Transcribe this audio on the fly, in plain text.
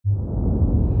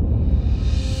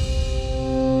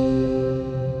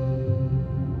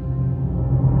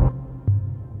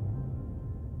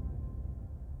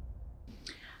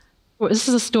Well, this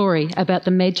is a story about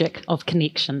the magic of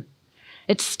connection.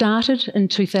 It started in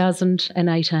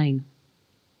 2018.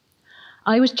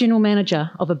 I was general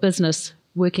manager of a business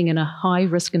working in a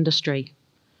high-risk industry.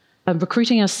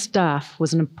 Recruiting our staff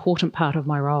was an important part of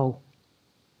my role.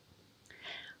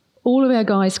 All of our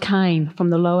guys came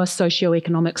from the lower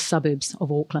socio-economic suburbs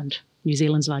of Auckland, New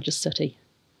Zealand's largest city.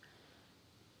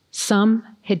 Some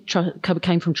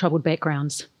came from troubled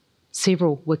backgrounds.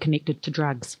 Several were connected to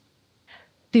drugs.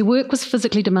 Their work was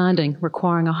physically demanding,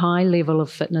 requiring a high level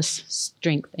of fitness,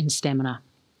 strength and stamina.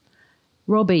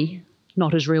 Robbie,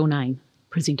 not his real name,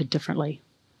 presented differently.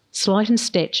 Slight in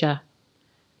stature,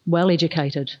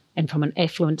 well-educated and from an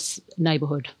affluent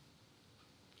neighbourhood.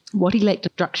 What he lacked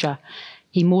in structure,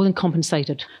 he more than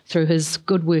compensated through his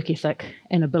good work ethic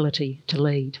and ability to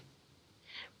lead.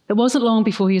 It wasn't long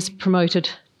before he was promoted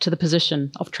to the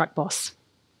position of truck boss,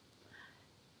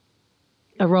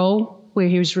 a role where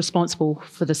he was responsible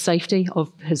for the safety of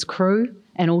his crew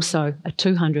and also a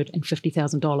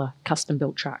 $250,000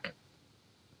 custom-built truck.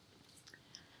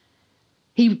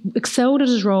 He excelled at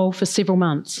his role for several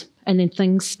months, and then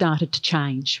things started to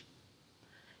change.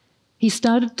 He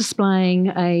started displaying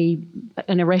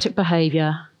an erratic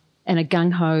behaviour and a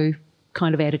gung-ho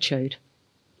kind of attitude.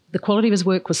 The quality of his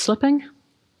work was slipping,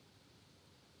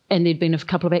 and there'd been a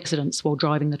couple of accidents while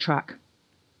driving the truck.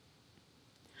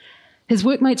 His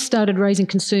workmates started raising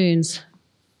concerns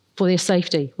for their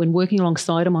safety when working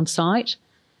alongside him on site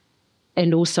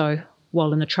and also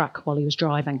while in the truck while he was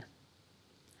driving.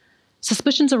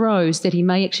 Suspicions arose that he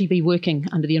may actually be working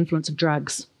under the influence of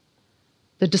drugs.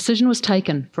 The decision was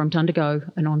taken for him to undergo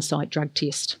an on-site drug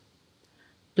test.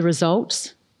 The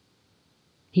results?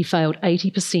 He failed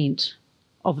 80%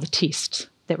 of the tests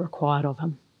that were required of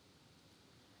him.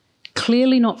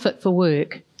 Clearly not fit for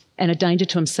work and a danger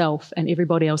to himself and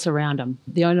everybody else around him.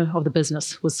 The owner of the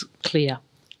business was clear.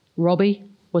 Robbie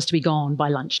was to be gone by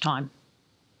lunchtime.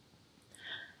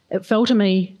 It fell to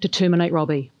me to terminate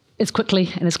Robbie as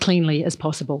quickly and as cleanly as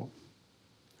possible.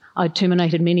 I'd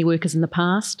terminated many workers in the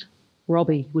past.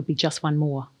 Robbie would be just one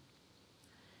more.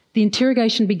 The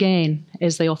interrogation began,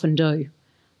 as they often do.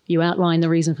 You outline the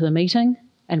reason for the meeting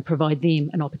and provide them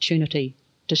an opportunity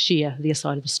to share their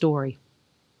side of the story.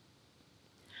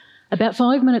 About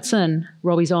 5 minutes in,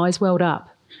 Robbie's eyes welled up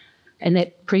and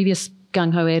that previous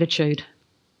gung-ho attitude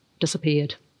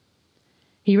disappeared.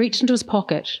 He reached into his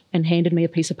pocket and handed me a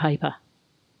piece of paper.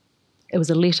 It was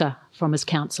a letter from his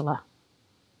counsellor.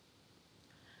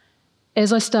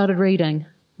 As I started reading,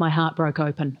 my heart broke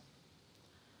open.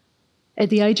 At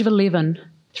the age of 11,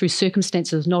 through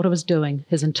circumstances not of his doing,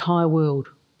 his entire world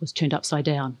was turned upside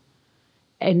down.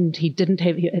 And he didn't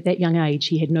have, at that young age,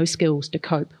 he had no skills to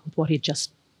cope with what he'd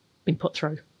just been put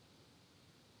through.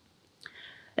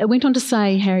 It went on to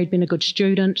say how he'd been a good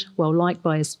student, well liked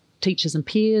by his teachers and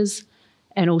peers,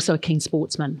 and also a keen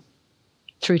sportsman,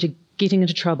 through to getting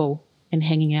into trouble and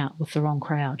hanging out with the wrong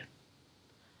crowd.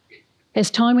 As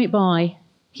time went by,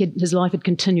 his life had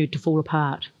continued to fall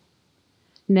apart.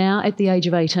 Now, at the age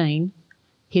of 18,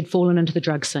 he had fallen into the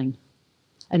drug scene,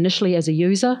 initially as a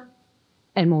user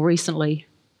and more recently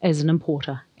as an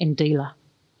importer and dealer.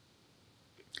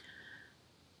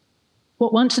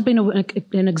 What once had been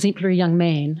an exemplary young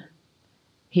man,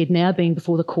 he had now been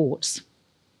before the courts.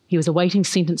 He was awaiting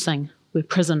sentencing where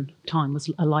prison time was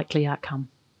a likely outcome.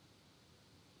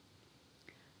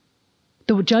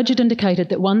 The judge had indicated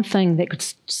that one thing that could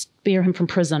spare him from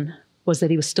prison was that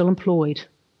he was still employed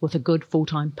with a good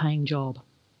full-time paying job.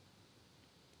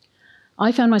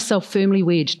 I found myself firmly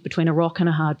wedged between a rock and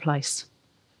a hard place.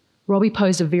 Robbie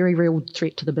posed a very real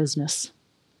threat to the business,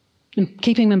 and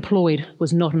keeping him employed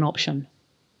was not an option.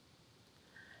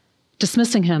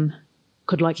 Dismissing him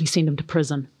could likely send him to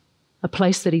prison, a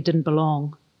place that he didn't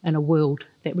belong, and a world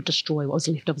that would destroy what was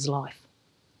left of his life.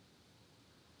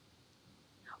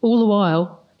 All the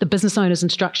while, the business owner's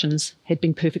instructions had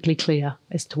been perfectly clear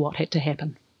as to what had to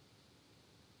happen.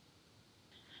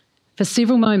 For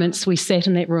several moments, we sat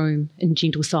in that room in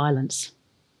gentle silence.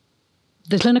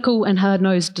 The clinical and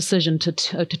hard-nosed decision to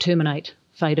terminate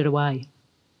faded away.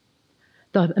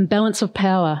 The imbalance of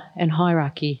power and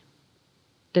hierarchy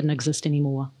didn't exist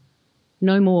anymore.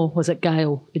 No more was it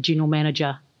Gael, the general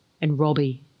manager, and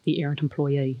Robbie, the errant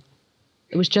employee.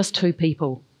 It was just two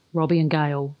people, Robbie and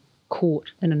Gael,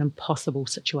 caught in an impossible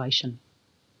situation.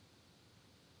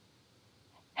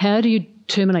 How do you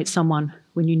terminate someone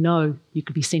when you know you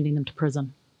could be sending them to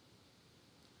prison?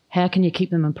 How can you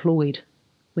keep them employed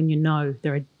when you know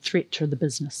they're a threat to the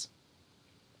business?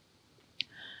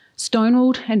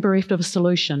 Stonewalled and bereft of a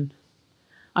solution,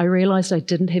 I realised I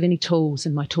didn't have any tools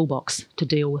in my toolbox to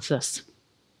deal with this.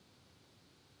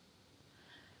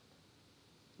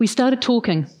 We started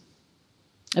talking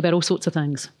about all sorts of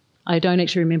things. I don't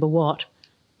actually remember what,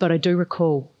 but I do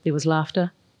recall there was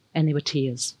laughter and there were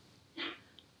tears.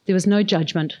 There was no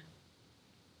judgment,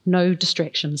 no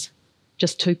distractions,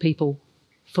 just two people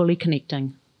fully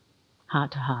connecting,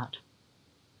 heart to heart.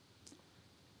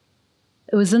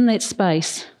 It was in that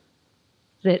space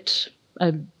that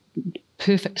a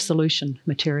perfect solution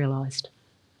materialised.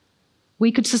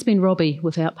 We could suspend Robbie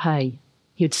without pay.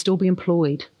 He would still be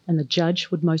employed, and the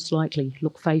judge would most likely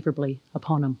look favourably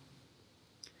upon him.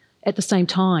 At the same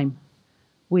time,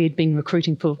 we had been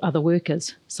recruiting for other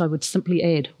workers, so I would simply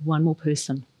add one more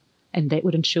person, and that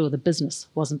would ensure the business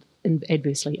wasn't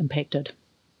adversely impacted.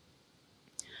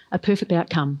 A perfect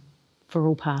outcome for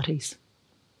all parties.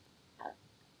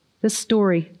 This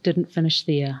story didn't finish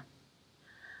there.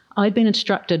 I'd been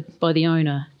instructed by the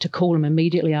owner to call him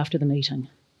immediately after the meeting.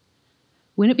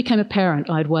 When it became apparent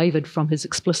I'd wavered from his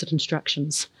explicit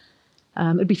instructions,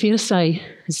 it'd be fair to say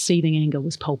his seething anger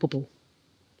was palpable.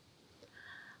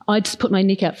 I'd just put my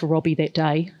neck out for Robbie that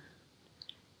day,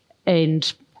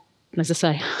 and as I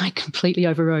say, I completely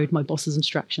overrode my boss's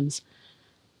instructions.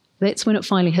 That's when it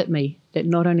finally hit me that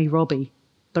not only Robbie,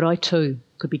 but I too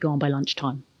could be gone by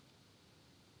lunchtime.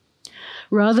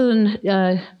 Rather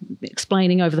than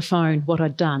explaining over the phone what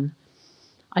I'd done,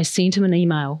 I sent him an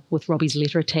email with Robbie's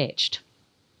letter attached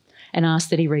and asked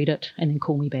that he read it and then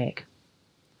call me back.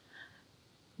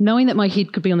 Knowing that my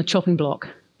head could be on the chopping block,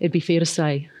 it'd be fair to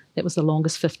say that was the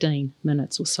longest 15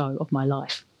 minutes or so of my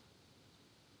life.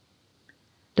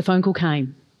 The phone call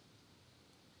came.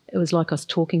 It was like I was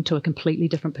talking to a completely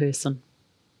different person.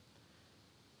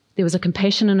 There was a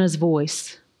compassion in his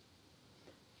voice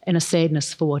and a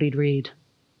sadness for what he'd read.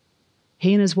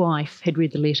 He and his wife had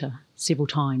read the letter several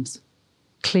times,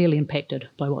 clearly impacted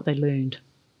by what they learned.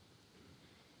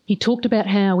 He talked about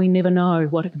how we never know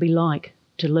what it could be like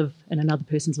to live in another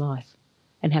person's life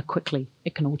and how quickly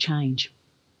it can all change.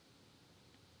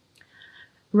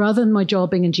 Rather than my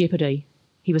job being in jeopardy,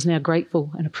 he was now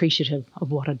grateful and appreciative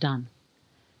of what I'd done.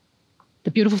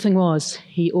 The beautiful thing was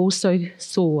he also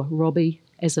saw Robbie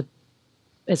as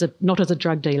not as a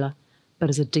drug dealer, but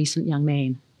as a decent young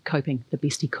man coping the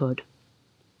best he could.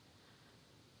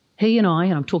 He and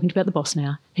I'm talking about the boss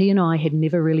now, he and I had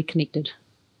never really connected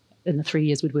in the 3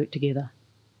 years we'd worked together.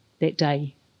 That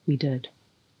day, we did.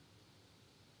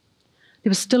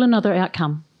 There was still another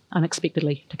outcome,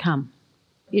 unexpectedly, to come.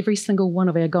 Every single one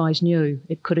of our guys knew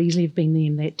it could easily have been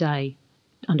them that day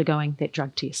undergoing that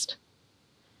drug test.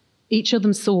 Each of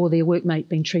them saw their workmate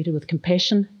being treated with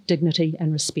compassion, dignity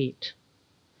and respect.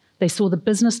 They saw the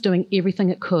business doing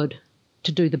everything it could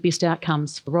to do the best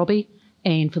outcomes for Robbie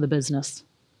and for the business.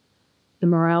 The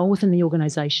morale within the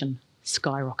organisation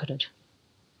skyrocketed.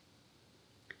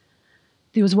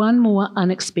 There was one more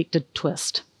unexpected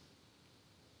twist.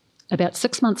 About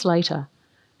 6 months later,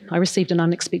 I received an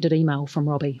unexpected email from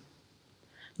Robbie.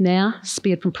 Now,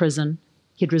 spared from prison,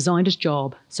 he had resigned his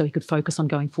job so he could focus on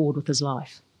going forward with his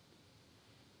life.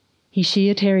 He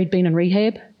shared how he'd been in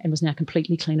rehab and was now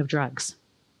completely clean of drugs.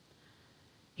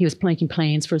 He was making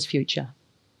plans for his future.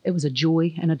 It was a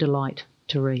joy and a delight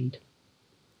to read.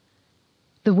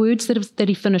 The words that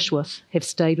he finished with have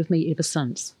stayed with me ever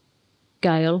since.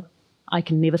 Gael, I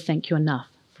can never thank you enough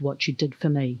for what you did for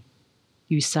me.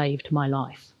 You saved my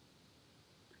life.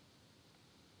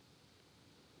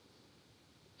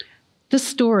 This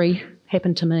story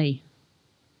happened to me.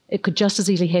 It could just as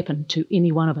easily happen to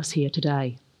any one of us here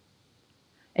today.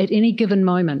 At any given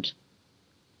moment,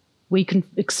 we can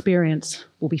experience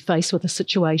or be faced with a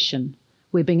situation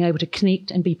where being able to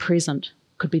connect and be present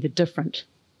could be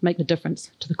make the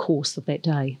difference to the course of that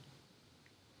day.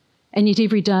 And yet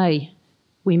every day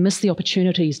we miss the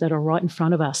opportunities that are right in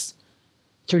front of us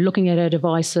through looking at our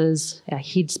devices, our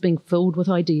heads being filled with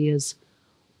ideas,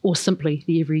 or simply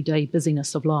the everyday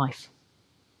busyness of life.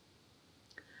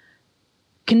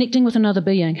 Connecting with another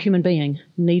human being,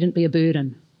 needn't be a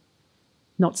burden.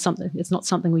 It's not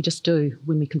something we just do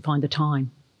when we can find the time.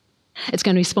 It's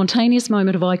going to be a spontaneous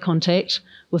moment of eye contact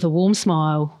with a warm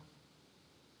smile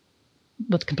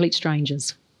with complete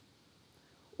strangers.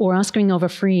 Or asking of a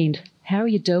friend, how are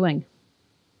you doing?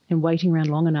 And waiting around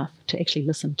long enough to actually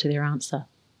listen to their answer.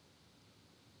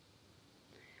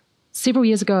 Several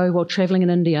years ago, while travelling in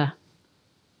India,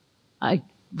 I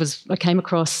came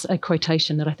across a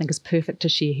quotation that I think is perfect to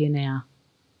share here now.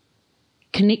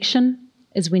 Connection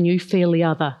is when you feel the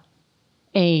other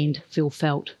and feel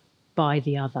felt by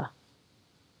the other.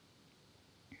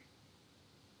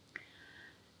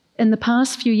 In the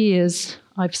past few years,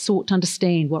 I've sought to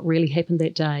understand what really happened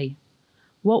that day.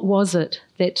 What was it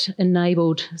that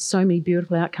enabled so many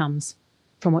beautiful outcomes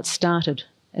from what started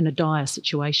in a dire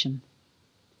situation?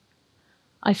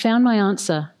 I found my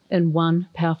answer in one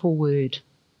powerful word: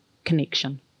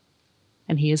 connection.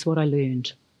 And here's what I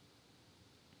learned.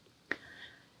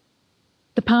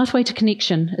 The pathway to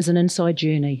connection is an inside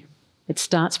journey. It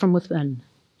starts from within,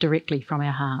 directly from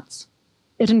our hearts.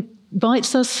 It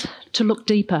invites us to look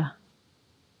deeper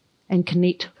and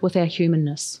connect with our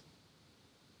humanness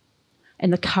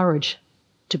and the courage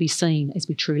to be seen as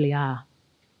we truly are.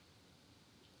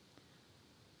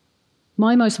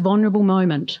 My most vulnerable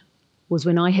moment was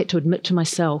when I had to admit to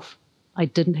myself I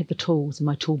didn't have the tools in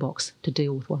my toolbox to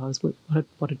deal with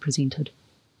what had presented.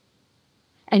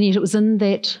 And yet it was in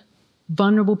that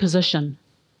vulnerable position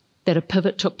that a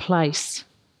pivot took place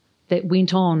that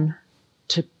went on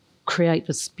to create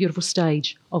this beautiful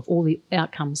stage of all the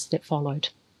outcomes that followed.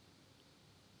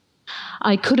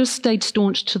 I could have stayed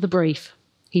staunch to the brief.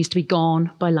 He's to be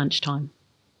gone by lunchtime.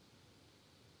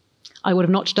 I would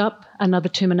have notched up another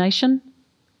termination,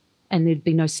 and there'd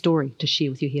be no story to share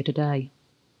with you here today.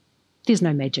 There's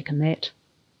no magic in that.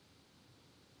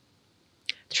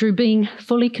 Through being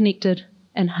fully connected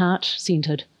and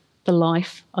heart-centred, the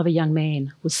life of a young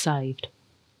man was saved.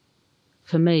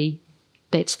 For me,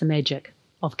 that's the magic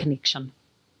of connection.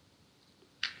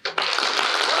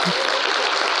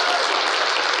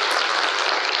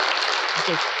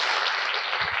 Thank you.